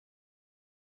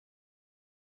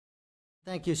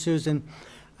Thank you, Susan.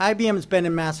 IBM has been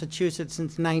in Massachusetts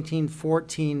since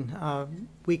 1914.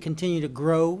 We continue to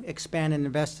grow, expand, and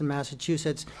invest in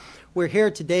Massachusetts. We're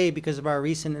here today because of our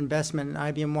recent investment in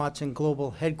IBM Watson Global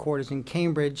Headquarters in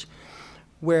Cambridge,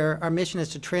 where our mission is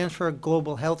to transfer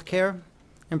global healthcare,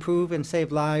 improve and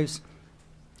save lives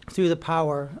through the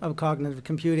power of cognitive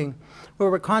computing, where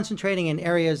we're concentrating in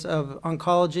areas of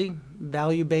oncology,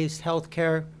 value-based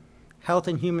healthcare, health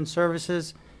and human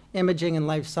services, imaging, and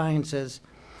life sciences.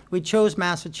 We chose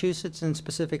Massachusetts and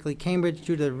specifically Cambridge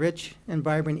due to the rich and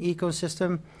vibrant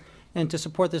ecosystem, and to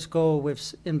support this goal, we've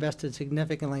invested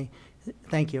significantly.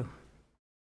 Thank you.